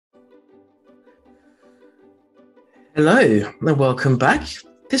Hello and welcome back.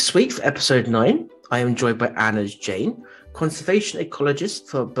 This week for episode 9, I am joined by Anuj Jain, conservation ecologist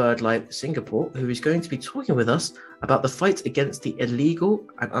for BirdLife Singapore, who is going to be talking with us about the fight against the illegal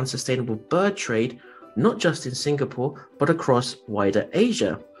and unsustainable bird trade, not just in Singapore, but across wider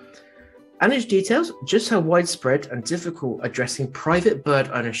Asia. Anuj details just how widespread and difficult addressing private bird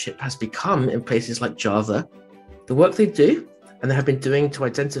ownership has become in places like Java, the work they do and they have been doing to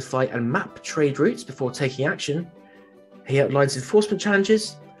identify and map trade routes before taking action. He outlines enforcement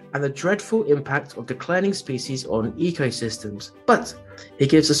challenges and the dreadful impact of declining species on ecosystems, but he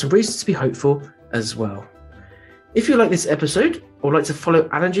gives us some reasons to be hopeful as well. If you like this episode or would like to follow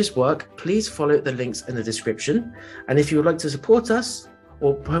Anuj's work, please follow the links in the description. And if you would like to support us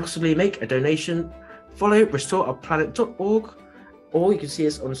or possibly make a donation, follow restoreourplanet.org, or you can see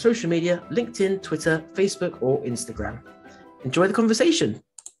us on social media, LinkedIn, Twitter, Facebook, or Instagram. Enjoy the conversation.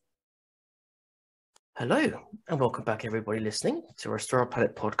 Hello, and welcome back, everybody listening to Restore Our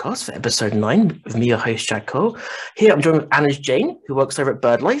Planet podcast for episode 9 with me, your host, Jack Cole. Here I'm joined with Anuj Jain, who works over at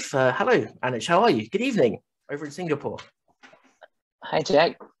BirdLife. Hello, Anuj, how are you? Good evening over in Singapore. Hi,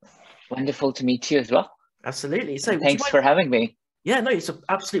 Jack. Wonderful to meet you as well. Absolutely. So, thanks for having me. Yeah, no, it's an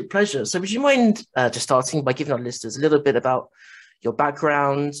absolute pleasure. So would you mind just starting by giving our listeners a little bit about your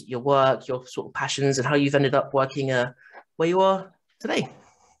background, your work, your sort of passions, and how you've ended up working where you are today?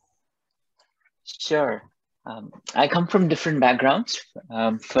 Sure. I come from different backgrounds.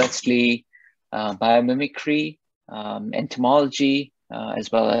 Firstly, biomimicry, entomology,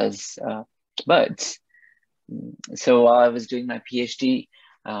 as well as birds. So while I was doing my PhD,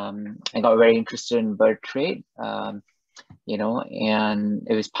 I got very interested in bird trade, and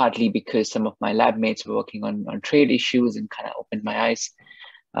it was partly because some of my lab mates were working on trade issues and kind of opened my eyes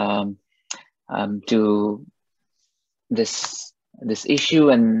to this issue,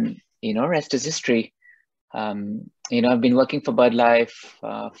 and rest is history. I've been working for BirdLife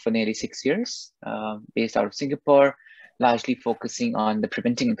for nearly 6 years, based out of Singapore, largely focusing on the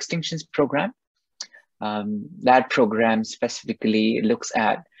Preventing Extinctions program. That program specifically looks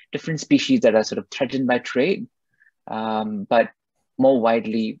at different species that are sort of threatened by trade, but more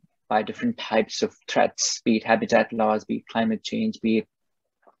widely by different types of threats, be it habitat loss, be it climate change, be it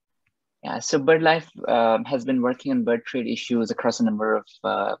so BirdLife has been working on bird trade issues across a number of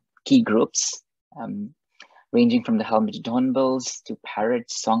key groups, ranging from the helmeted hornbills to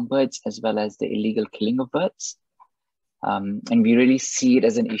parrots, songbirds, as well as the illegal killing of birds. And we really see it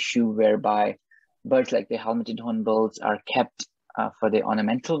as an issue whereby birds like the helmeted hornbills are kept for their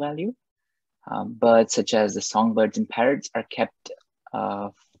ornamental value. Birds such as the songbirds and parrots are kept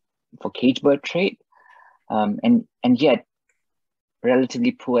for cage bird trade. And yet,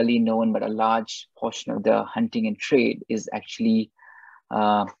 relatively poorly known, but a large portion of the hunting and trade is actually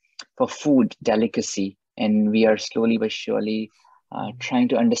for food delicacy. And we are slowly but surely trying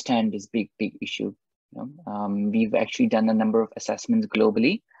to understand this big issue. We've actually done a number of assessments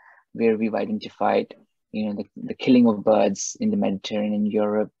globally where we've identified, the killing of birds in the Mediterranean,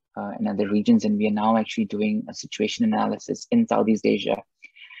 Europe, and other regions. And we are now actually doing a situation analysis in Southeast Asia,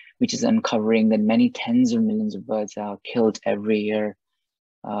 which is uncovering that many tens of millions of birds are killed every year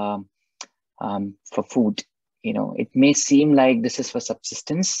for food. It may seem like this is for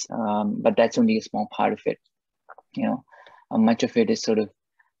subsistence, but that's only a small part of it. Much of it is sort of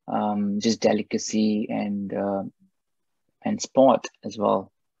just delicacy and sport as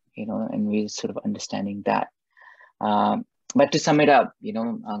well. And we're sort of understanding that. But to sum it up,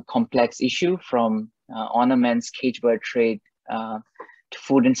 a complex issue from ornaments, cage bird trade, to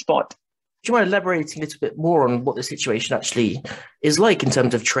food and sport. Do you mind elaborating a little bit more on what the situation actually is like in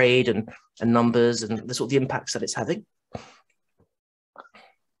terms of trade and numbers and the sort of the impacts that it's having?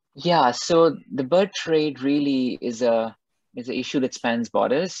 Yeah, so the bird trade really is an issue that spans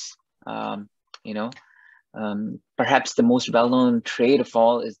borders. Perhaps the most well-known trade of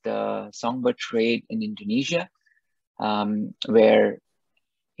all is the songbird trade in Indonesia, where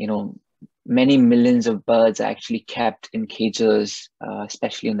many millions of birds are actually kept in cages,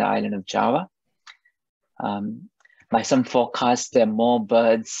 especially on the island of Java. By some forecasts, there are more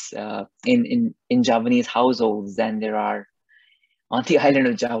birds in Javanese households than there are on the island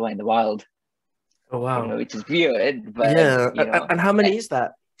of Java in the wild. Oh, wow. Which is weird. But, yeah. And how many is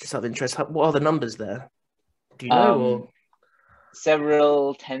that? Just out of interest, what are the numbers there? Do you know? Or?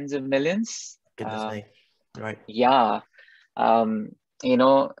 Several tens of millions. Goodness me. Right. Yeah.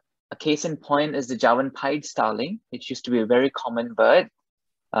 A case in point is the Javan pied starling, which used to be a very common bird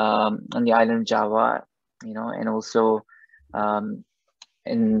on the island of Java, and also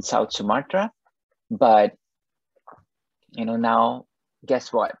in South Sumatra. But, now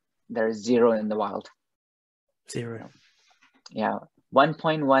guess what? There is zero in the wild. Zero. Yeah,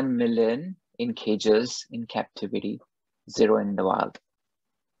 1.1 million in cages in captivity, 0 in the wild.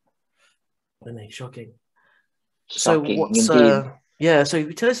 Shocking. So Shocking indeed.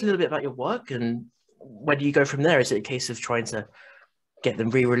 so tell us a little bit about your work and where do you go from there? Is it a case of trying to get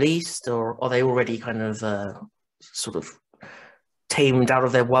them re-released, or are they already kind of sort of tamed out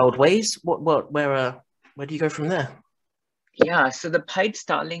of their wild ways? Where do you go from there? Yeah, so the pied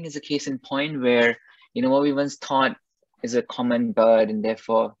starling is a case in point where, what we once thought is a common bird, and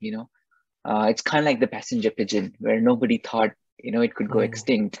therefore, it's kind of like the passenger pigeon, where nobody thought, it could go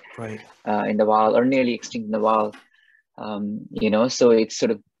extinct Right. In the wild, or nearly extinct in the wild. So it's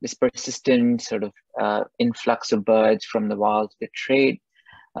sort of this persistent sort of influx of birds from the wild to the trade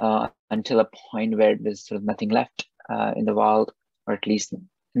until a point where there's sort of nothing left in the wild, or at least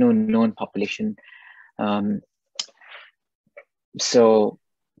no known population. So,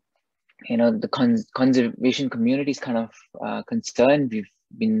 the conservation community is kind of concerned. We've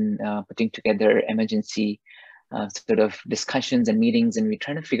been putting together emergency sort of discussions and meetings, and we're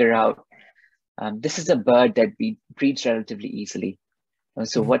trying to figure out, this is a bird that breeds relatively easily.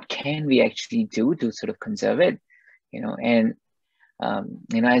 So what can we actually do to sort of conserve it? And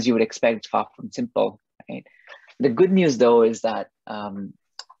as you would expect, it's far from simple, right? The good news, though, is that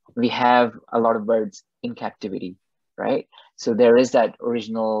we have a lot of birds in captivity, right? So there is that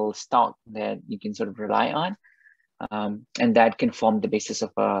original stock that you can sort of rely on, and that can form the basis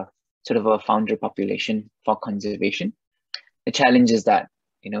of a sort of a founder population for conservation. The challenge is that,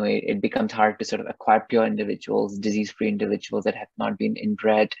 it becomes hard to sort of acquire pure individuals, disease-free individuals that have not been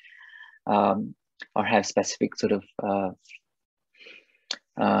inbred or have specific sort of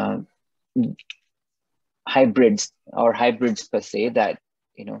hybrids per se that,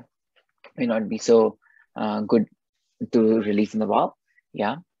 may not be so good to release in the wild.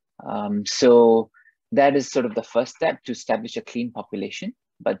 Yeah. So that is sort of the first step to establish a clean population.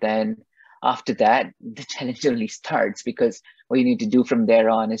 But then after that, the challenge only starts, because what you need to do from there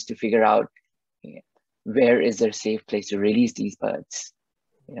on is to figure out where is there a safe place to release these birds,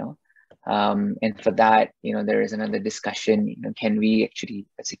 and for that, there is another discussion, can we actually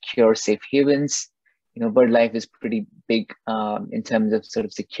secure safe havens? BirdLife is pretty big in terms of sort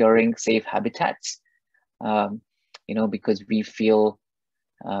of securing safe habitats, because we feel,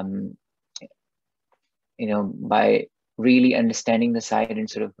 by really understanding the site and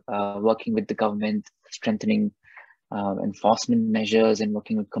sort of working with the government, strengthening enforcement measures and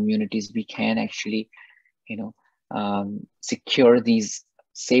working with communities, we can actually, secure these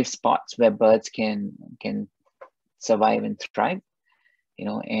safe spots where birds can survive and thrive,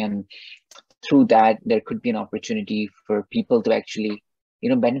 and through that, there could be an opportunity for people to actually,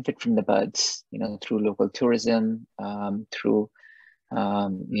 benefit from the birds, through local tourism, through,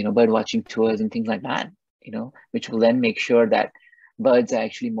 bird watching tours and things like that, which will then make sure that birds are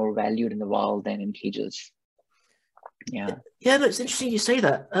actually more valued in the wild than in cages. Yeah. Yeah, no, it's interesting you say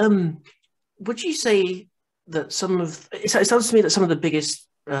that. Would you say that it sounds to me that some of the biggest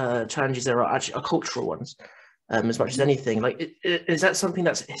challenges there are actually cultural ones, as much as anything? Like, is that something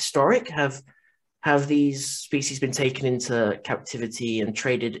that's historic? Have these species been taken into captivity and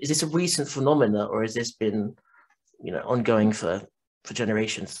traded? Is this a recent phenomena, or has this been, ongoing for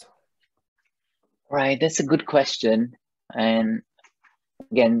generations? Right, that's a good question. And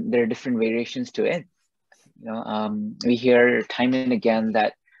again, there are different variations to it. We hear time and again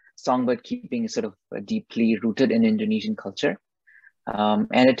that songbird keeping is sort of deeply rooted in Indonesian culture,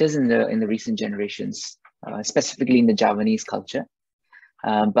 and it is in the recent generations, specifically in the Javanese culture.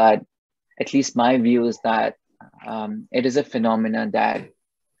 But at least my view is that it is a phenomenon that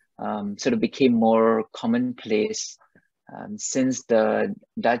sort of became more commonplace since the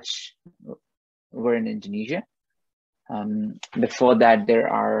Dutch were in Indonesia. Before that, there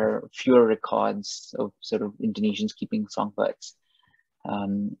are fewer records of sort of Indonesians keeping songbirds.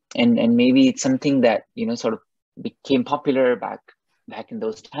 And maybe it's something that, sort of became popular back in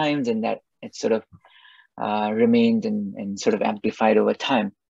those times, and that it sort of remained and sort of amplified over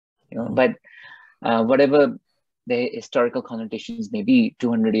time. But whatever the historical connotations may be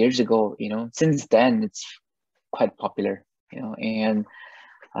 200 years ago, since then it's quite popular, and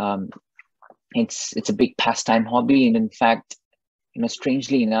it's a big pastime hobby. And in fact,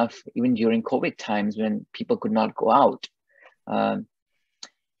 strangely enough, even during COVID times when people could not go out,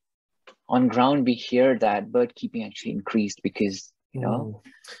 on ground we hear that bird keeping actually increased because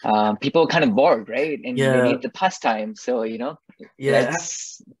people were kind of bored, right? And they need the pastime. So I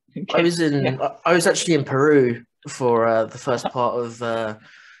was actually in Peru for the first part of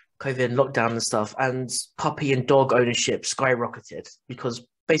COVID lockdown and stuff, and puppy and dog ownership skyrocketed because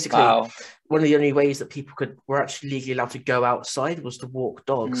basically, Wow. one of the only ways that people were actually legally allowed to go outside was to walk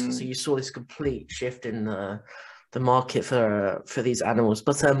dogs. So you saw this complete shift in the market for these animals.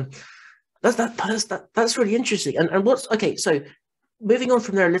 But that's really interesting. And what's okay? So moving on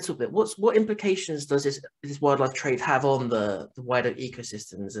from there a little bit, what implications does this wildlife trade have on the wider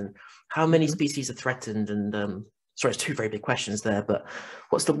ecosystems, and how many species are threatened? And sorry, it's two very big questions there, but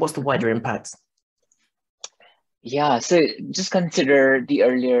what's the wider impact? Yeah, so just consider the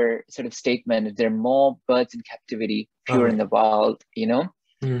earlier sort of statement: if there are more birds in captivity, fewer in the wild,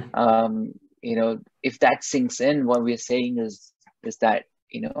 if that sinks in, what we're saying is that,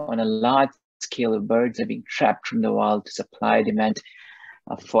 on a large scale of birds are being trapped from the wild to supply demand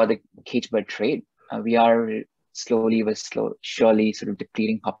for the cage bird trade. We are slowly but surely sort of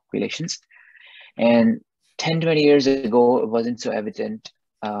depleting populations. And 10, 20 years ago, it wasn't so evident.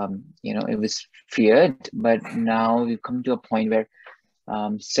 It was feared, but now we've come to a point where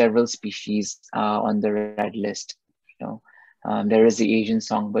several species are on the red list. There is the Asian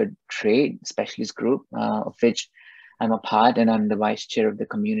songbird trade specialist group, of which I'm a part, and I'm the vice chair of the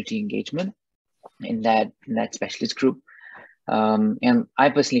community engagement in that specialist group. And I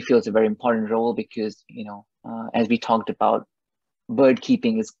personally feel it's a very important role because, as we talked about, bird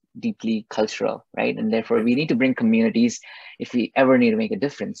keeping is deeply cultural, right? And therefore we need to bring communities if we ever need to make a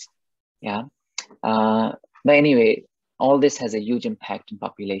difference. Yeah. But anyway, all this has a huge impact on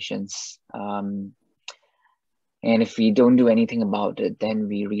populations. And if we don't do anything about it, then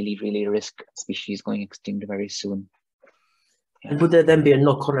we really, really risk species going extinct very soon. Yeah. And would there then be a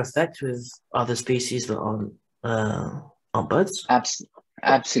knock-on effect with other species that aren't birds?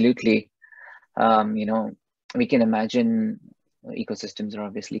 Absolutely. We can imagine ecosystems are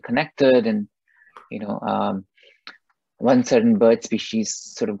obviously connected, and one certain bird species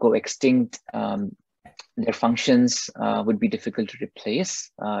sort of go extinct, their functions would be difficult to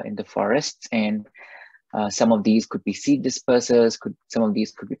replace in the forests, and some of these could be seed dispersers, some of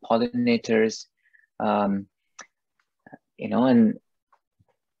these could be pollinators, and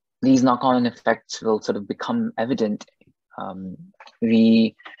these knock-on effects will sort of become evident.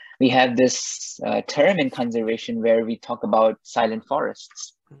 We have this term in conservation where we talk about silent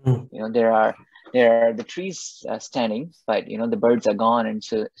forests. There are the trees standing, but the birds are gone, and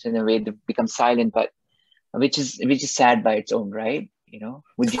so in a way they become silent, but which is sad by its own right.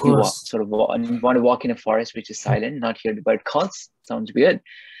 Would you want to walk in a forest which is silent, not hear the bird calls? Sounds weird,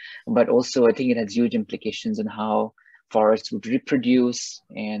 but also I think it has huge implications on how forests would reproduce,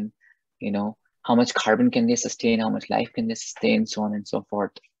 and how much carbon can they sustain, how much life can they sustain, so on and so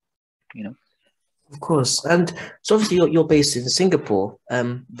forth. Of course. And so obviously you're based in Singapore.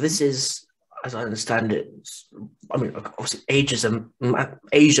 This is, as I understand it, I mean, obviously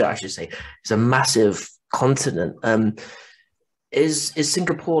Asia, I should say, is a massive continent. Is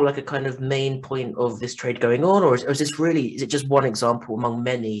Singapore like a kind of main point of this trade going on, or is it just one example among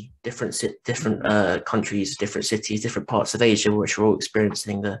many different countries, different cities, different parts of Asia, which are all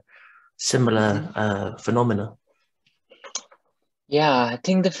experiencing the similar phenomena? Yeah, I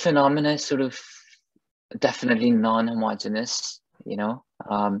think the phenomena is sort of definitely non-homogeneous. The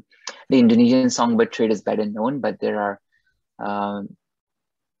Indonesian songbird trade is better known, but there are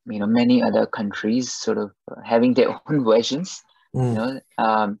many other countries sort of having their own versions.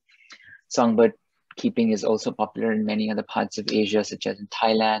 Songbird keeping is also popular in many other parts of Asia, such as in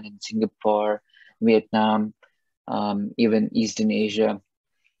Thailand and Singapore, Vietnam, even Eastern Asia.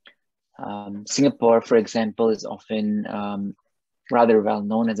 Singapore, for example, is often rather well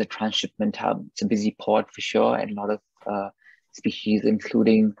known as a transshipment hub. It's a busy port for sure, and a lot of species,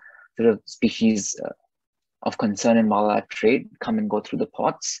 including sort of species of concern in wildlife trade, come and go through the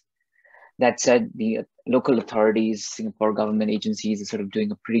ports. That said, the local authorities, Singapore government agencies are sort of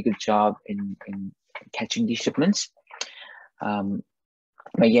doing a pretty good job in catching these shipments.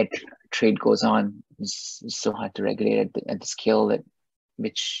 But yet trade goes on. It's so hard to regulate at the scale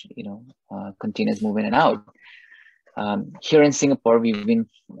which containers move in and out. Here in Singapore, we've been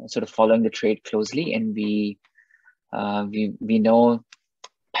sort of following the trade closely, and we know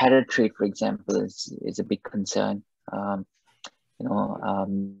parrot trade, for example, is a big concern.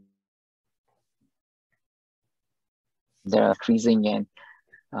 They're increasing, and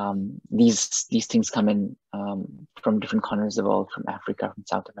these things come in from different corners of the world, from Africa, from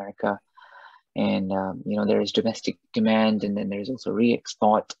South America, and there is domestic demand, and then there's also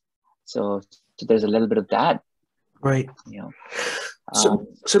re-export. So there's a little bit of that, right? So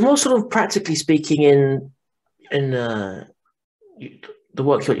more sort of practically speaking, in the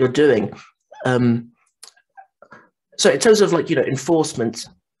work that you're doing, so in terms of enforcement,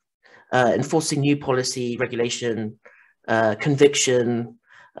 enforcing new policy, regulation, conviction,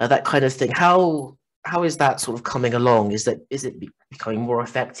 that kind of thing. How is that sort of coming along? Is it becoming more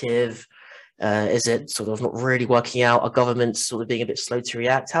effective? Is it sort of not really working out? Are governments sort of being a bit slow to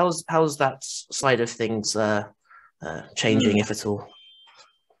react? How's that side of things changing, if at all?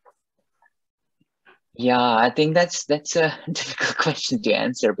 Yeah, I think that's a difficult question to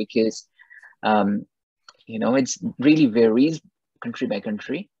answer because it's really varies country by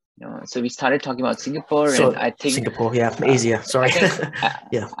country. So we started talking about Singapore, and So I think Singapore, yeah, uh, easier. I Sorry. think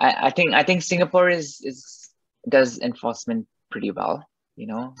Yeah. I think Singapore is does enforcement pretty well.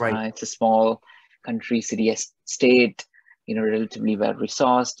 Right. It's a small country, city, state, relatively well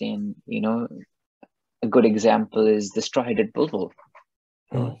resourced, and a good example is the straw-headed bulbul,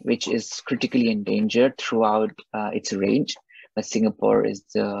 which is critically endangered throughout its range. But Singapore is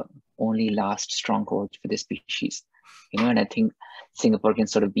the only last stronghold for the species. And I think Singapore can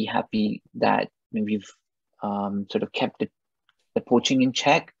sort of be happy that we've sort of kept the poaching in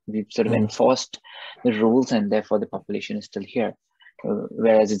check. We've sort of enforced the rules, and therefore the population is still here.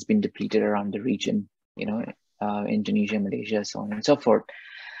 Whereas it's been depleted around the region, Indonesia, Malaysia, so on and so forth.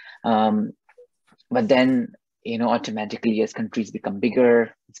 But then, automatically as countries become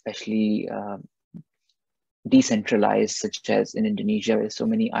bigger, especially decentralized, such as in Indonesia, with so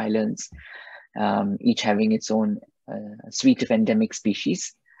many islands, each having its own suite of endemic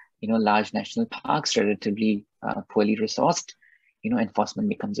species, large national parks, relatively poorly resourced, enforcement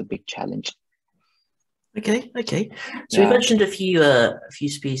becomes a big challenge. Okay. So we mentioned a few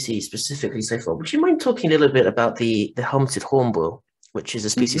species specifically so far. Would you mind talking a little bit about the helmeted hornbill, which is a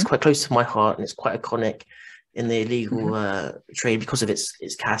species quite close to my heart, and it's quite iconic in the illegal trade because of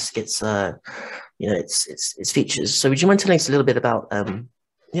its caskets, its features. So would you mind telling us a little bit about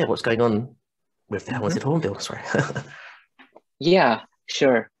what's going on with the helmeted hornbill? Sorry. Yeah,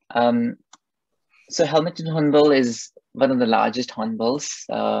 sure. So helmeted hornbill is one of the largest hornbills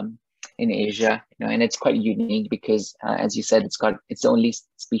in Asia, and it's quite unique because, as you said, it's the only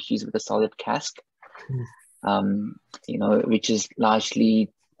species with a solid casque, which is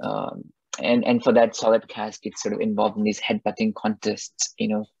largely and for that solid casque, it's sort of involved in these headbutting contests,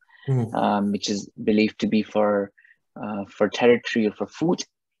 which is believed to be for territory or for food,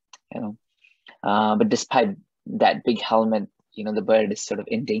 but despite that big helmet, the bird is sort of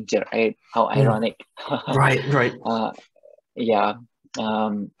in danger, right? How ironic. Right. Yeah.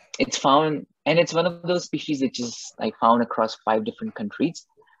 It's found, and it's one of those species which is like found across 5 different countries,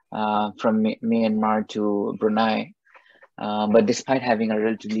 from Myanmar to Brunei. But despite having a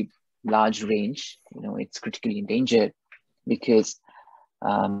relatively large range, it's critically endangered because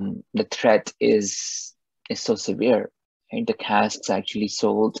the threat is so severe. And the casks are actually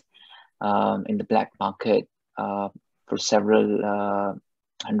sold in the black market for several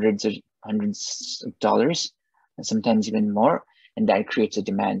hundreds of dollars, and sometimes even more, and that creates a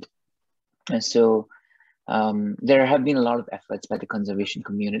demand. And so there have been a lot of efforts by the conservation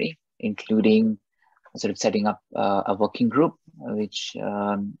community, including sort of setting up a working group, which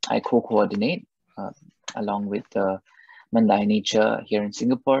I co-coordinate along with Mandai Nature here in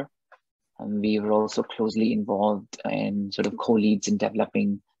Singapore. We were also closely involved and sort of co-leads in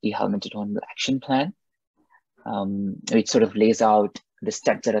developing the helmeted hornbill action plan, which sort of lays out the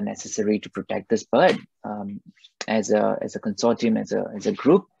steps that are necessary to protect this bird as a consortium, as a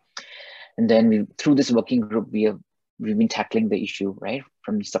group. And then through this working group, we've been tackling the issue, right,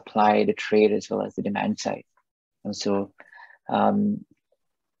 from the supply, the trade, as well as the demand side. And so,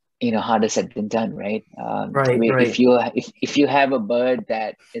 harder said than done, right? Right. If you have a bird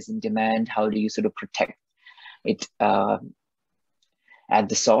that is in demand, how do you sort of protect it at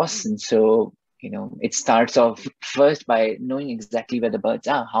the source? And so, it starts off first by knowing exactly where the birds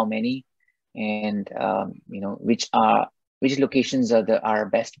are, how many, and which locations are our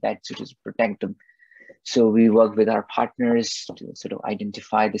best bets to protect them. So we work with our partners to sort of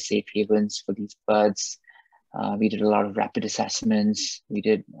identify the safe havens for these birds. We did a lot of rapid assessments. We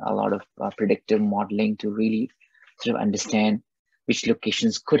did a lot of predictive modeling to really sort of understand which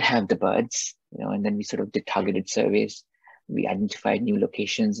locations could have the birds, and then we sort of did targeted surveys. We identified new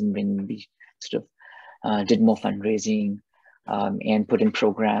locations, and when we sort of did more fundraising and put in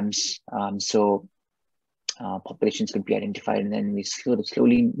programs so populations could be identified. And then we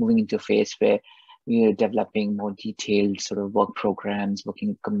slowly moving into a phase where we are developing more detailed sort of work programs, working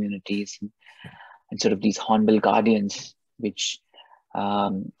with communities and sort of these hornbill guardians, which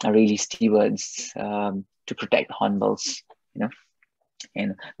are really stewards to protect hornbills,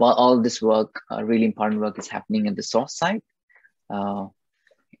 And while all this work, really important work is happening at the source side,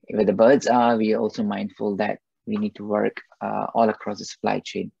 where the birds are, we are also mindful that we need to work all across the supply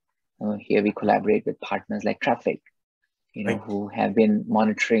chain. Here we collaborate with partners like Traffic, you know, who have been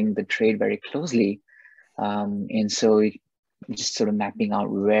monitoring the trade very closely. And so just sort of mapping out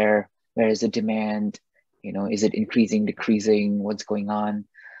where is the demand, you know, is it increasing, decreasing, what's going on,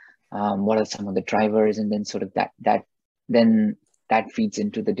 what are some of the drivers, and then sort of that feeds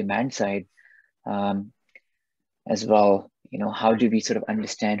into the demand side as well. You know, how do we sort of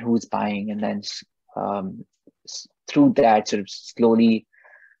understand who's buying, and then through that sort of slowly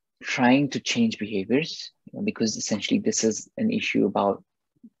trying to change behaviors, you know, because essentially this is an issue about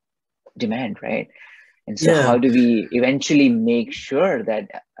demand, right? And so how do we eventually make sure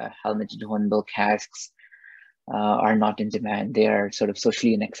that helmeted hornbill casks are not in demand? They are sort of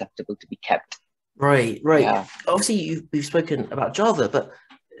socially unacceptable to be kept. Right. Yeah. Obviously, we've spoken about Java, but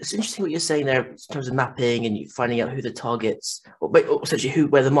it's interesting what you're saying there in terms of mapping and you finding out who the targets, or essentially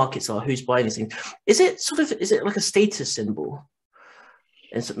where the markets are, who's buying these things. Is it like a status symbol?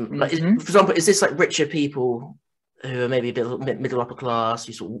 And so, like, for example, is this like richer people who are maybe a bit middle upper class,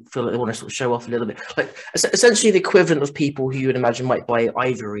 who sort of feel like they want to sort of show off a little bit, like essentially the equivalent of people who you would imagine might buy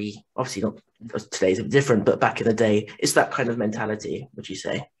ivory? Obviously, not today's a bit different, but back in the day, it's that kind of mentality. Would you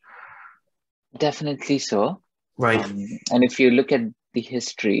say? Definitely so. Right. And if you look at the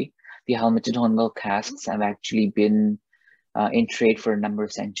history, the helmeted hornbill casks have actually been in trade for a number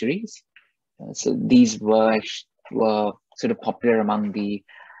of centuries. So these were sort of popular among the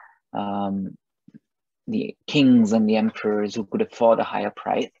kings and the emperors who could afford a higher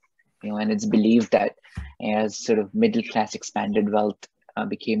price. You know, and it's believed that as sort of middle class expanded, wealth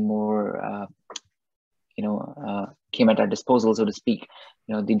became more, came at our disposal, so to speak.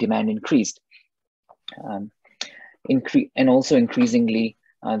 You know, the demand increased. And also increasingly,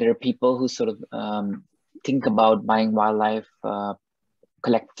 there are people who sort of think about buying wildlife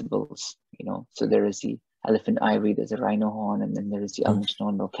collectibles. You know, so there is the elephant ivory, there's a rhino horn, and then there is the helmeted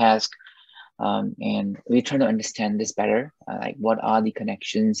hornbill cask. And we're trying to understand this better, like what are the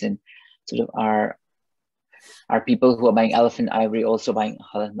connections, and sort of are people who are buying elephant ivory also buying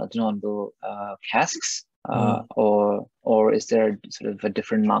helmeted hornbill casks, or is there sort of a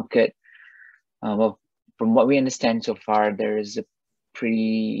different market? Well, from what we understand so far, there is a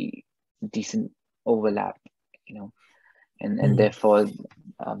pretty decent overlap, you know, and therefore,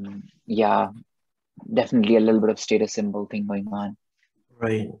 definitely a little bit of status symbol thing going on.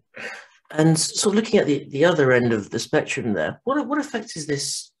 Right. And so looking at the other end of the spectrum there, what effect is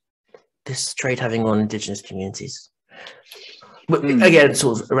this trade having on indigenous communities? Again,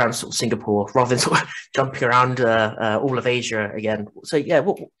 sort of around sort of Singapore, rather than sort of jumping around all of Asia again. So yeah,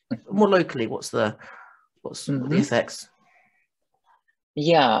 what more locally, what are the effects?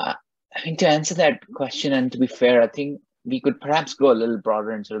 Yeah, I mean, to answer that question, and to be fair, I think we could perhaps go a little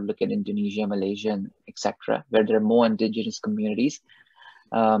broader and sort of look at Indonesia, Malaysia, and etc., where there are more indigenous communities.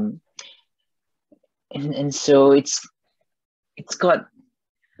 And so it's got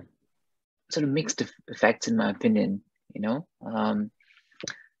sort of mixed effects, in my opinion. You know,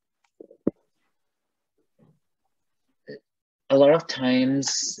 a lot of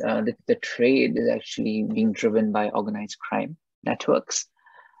times the trade is actually being driven by organized crime networks.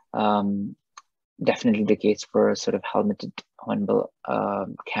 Definitely the case for sort of helmeted hornbill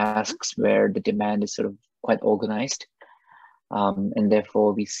casks, where the demand is sort of quite organized, and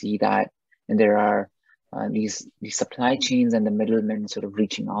therefore we see that, and there are these supply chains and the middlemen sort of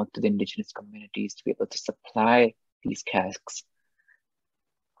reaching out to the indigenous communities to be able to supply these casks.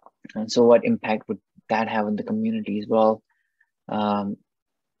 And so what impact would that have on the communities? Well, a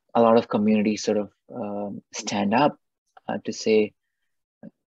lot of communities sort of stand up to say,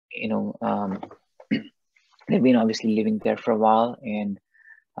 you know, they've been obviously living there for a while, and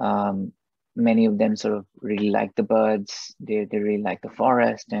many of them sort of really like the birds. They really like the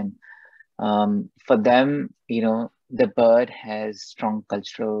forest, and for them, you know, the bird has strong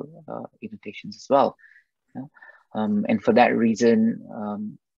cultural connotations as well. You know? And for that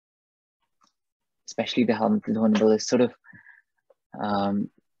reason, especially the helmeted hornbill is sort of,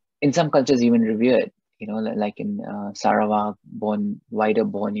 in some cultures, even revered. You know, like in Sarawak, wider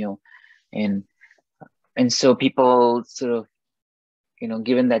Borneo, and so people sort of, you know,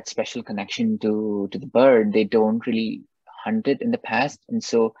 given that special connection to the bird, they don't really hunt it in the past, and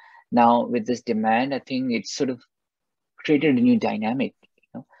so now with this demand, I think it's sort of created a new dynamic. You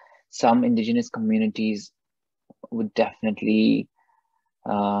know, some indigenous communities would definitely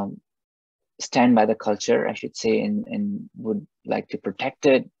stand by the culture, I should say, and would like to protect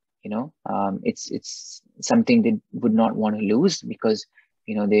it. You know, it's something they would not want to lose, because,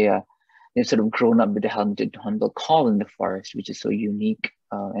 you know, they've sort of grown up with the helmeted hornbill call in the forest, which is so unique,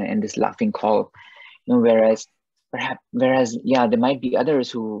 and this laughing call. You know, whereas there might be others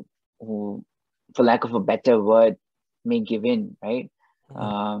who, for lack of a better word, may give in, right?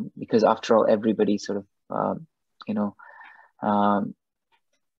 Because after all, everybody sort of you know um,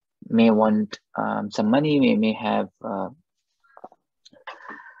 may want some money, may have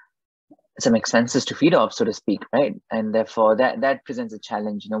some expenses to feed off, so to speak, right? And therefore, that presents a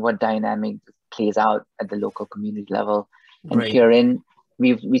challenge. What dynamic plays out at the local community level, and Right. herein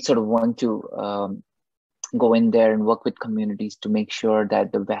we sort of want to go in there and work with communities to make sure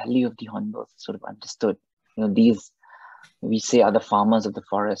that the value of the hornbills is sort of understood. These, we say, are the farmers of the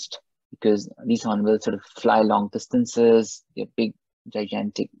forest, because these hornbills sort of fly long distances. They're big,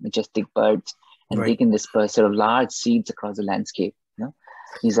 gigantic, majestic birds, and they Right. can disperse sort of large seeds across the landscape.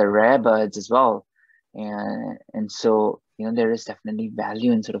 These are rare birds as well, and so there is definitely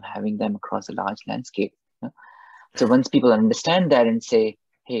value in sort of having them across a large landscape. So once people understand that and say,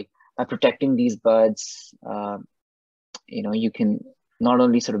 hey, by protecting these birds, you can not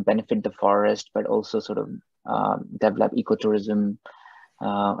only sort of benefit the forest, but also sort of develop ecotourism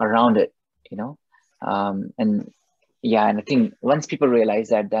around it, and yeah, and I think once people realize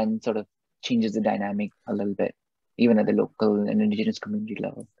that, then sort of changes the dynamic a little bit, even at the local and indigenous community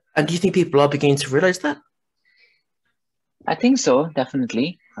level. And do you think people are beginning to realize that? I think so,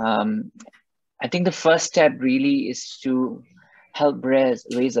 definitely. I think the first step really is to help raise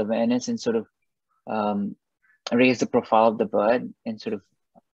awareness and sort of raise the profile of the bird, and sort of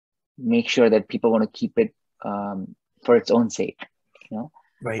make sure that people want to keep it for its own sake,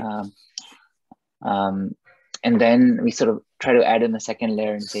 Right. And then we sort of try to add in a second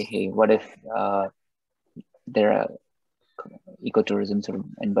layer and say, hey, what if there are ecotourism sort of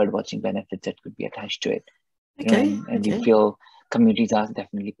and bird watching benefits that could be attached to it? Okay. And we feel communities are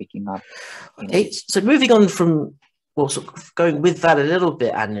definitely picking up. Okay, so moving on from, well, sort of going with that a little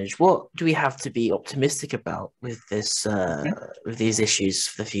bit, Anuj, what do we have to be optimistic about with this, with these issues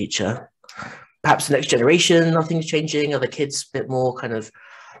for the future? Perhaps the next generation, nothing's changing. Are the kids a bit more kind of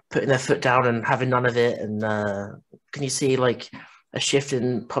putting their foot down and having none of it? And can you see like a shift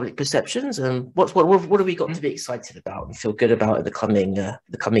in public perceptions? And what have we got to be excited about and feel good about in the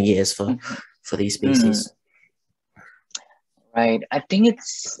coming years for these species? Right. I think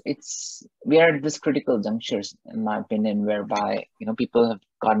we are at this critical junctures, in my opinion, whereby people have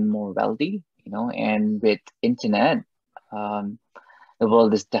gotten more wealthy, and with internet, the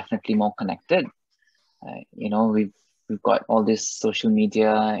world is definitely more connected. We've got all this social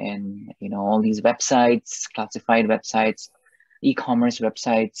media and all these websites, classified websites, e-commerce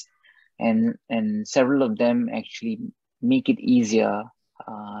websites, and several of them actually make it easier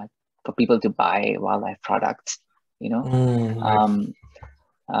for people to buy wildlife products. And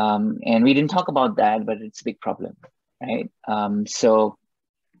we didn't talk about that, but it's a big problem, right? So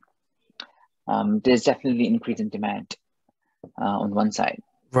there's definitely increase in demand on one side.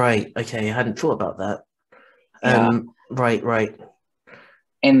 Right. Okay. I hadn't thought about that. Yeah. Right.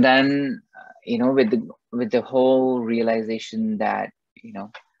 And then with the whole realization that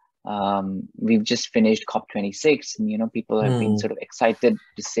we've just finished COP26, and people have been sort of excited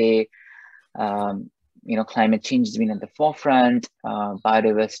to say climate change has been at the forefront.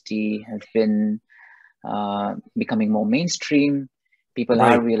 Biodiversity has been becoming more mainstream. People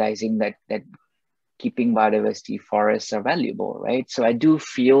are realizing that keeping biodiversity forests are valuable, right? So I do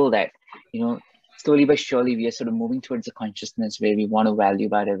feel that slowly but surely we are sort of moving towards a consciousness where we want to value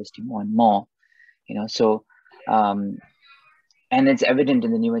biodiversity more and more. So and it's evident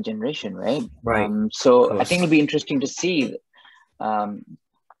in the newer generation, right? So I think it'll be interesting to see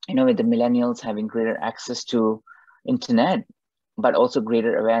with the millennials having greater access to internet, but also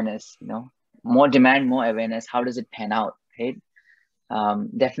greater awareness, more demand, more awareness. How does it pan out, right?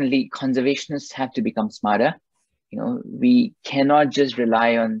 Definitely conservationists have to become smarter. We cannot just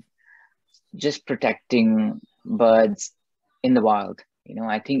rely on just protecting birds in the wild.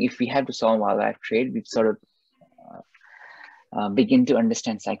 I think if we have to solve wildlife trade, we've sort of begin to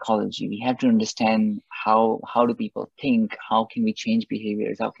understand psychology. We have to understand how do people think, how can we change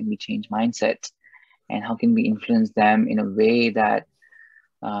behaviors, how can we change mindsets, and how can we influence them in a way that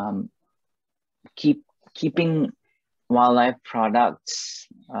keeping wildlife products,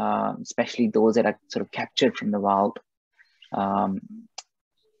 especially those that are sort of captured from the wild,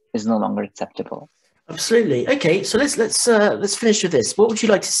 is no longer acceptable. Absolutely. Okay, so let's finish with this. What would you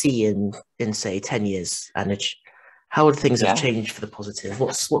like to see in say 10 years, Anuj? How would things have changed for the positive?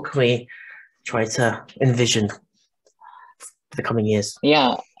 What can we try to envision for the coming years?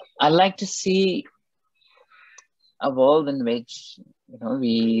 Yeah, I'd like to see a world in which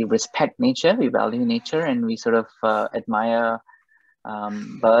we respect nature, we value nature, and we sort of admire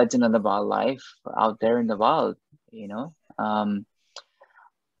birds and other wildlife out there in the wild.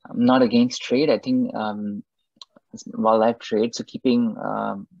 I'm not against trade. I think wildlife trade. So keeping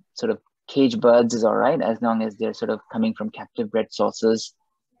sort of cage birds is all right as long as they're sort of coming from captive bred sources,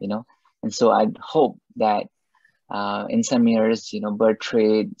 you know. And so I'd hope that in some years, bird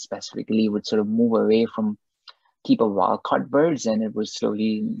trade specifically would sort of move away from keep of wild caught birds, and it would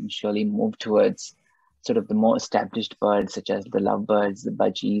slowly, surely move towards sort of the more established birds, such as the lovebirds, the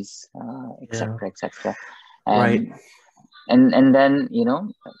budgies, Yeah. etc., etc. Right. And then,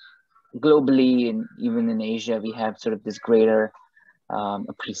 globally and even in Asia, we have sort of this greater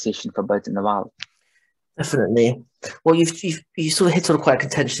appreciation for birds in the wild. Definitely. Well, you sort of hit on quite a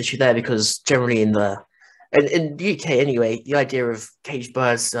contentious issue there because generally in the UK anyway, the idea of caged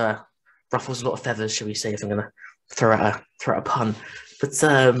birds ruffles a lot of feathers, shall we say, if I'm going to throw out a pun. But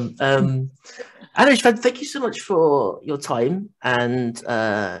Anuj, thank you so much for your time and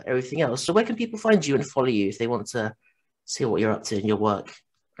everything else. So where can people find you and follow you if they want to see what you're up to in your work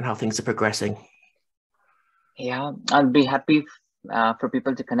and how things are progressing? Yeah, I'd be happy for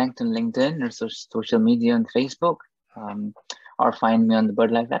people to connect on LinkedIn or social media on Facebook, or find me on the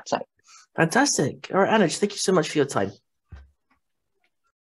BirdLife website. Fantastic. All right, Anuj, thank you so much for your time.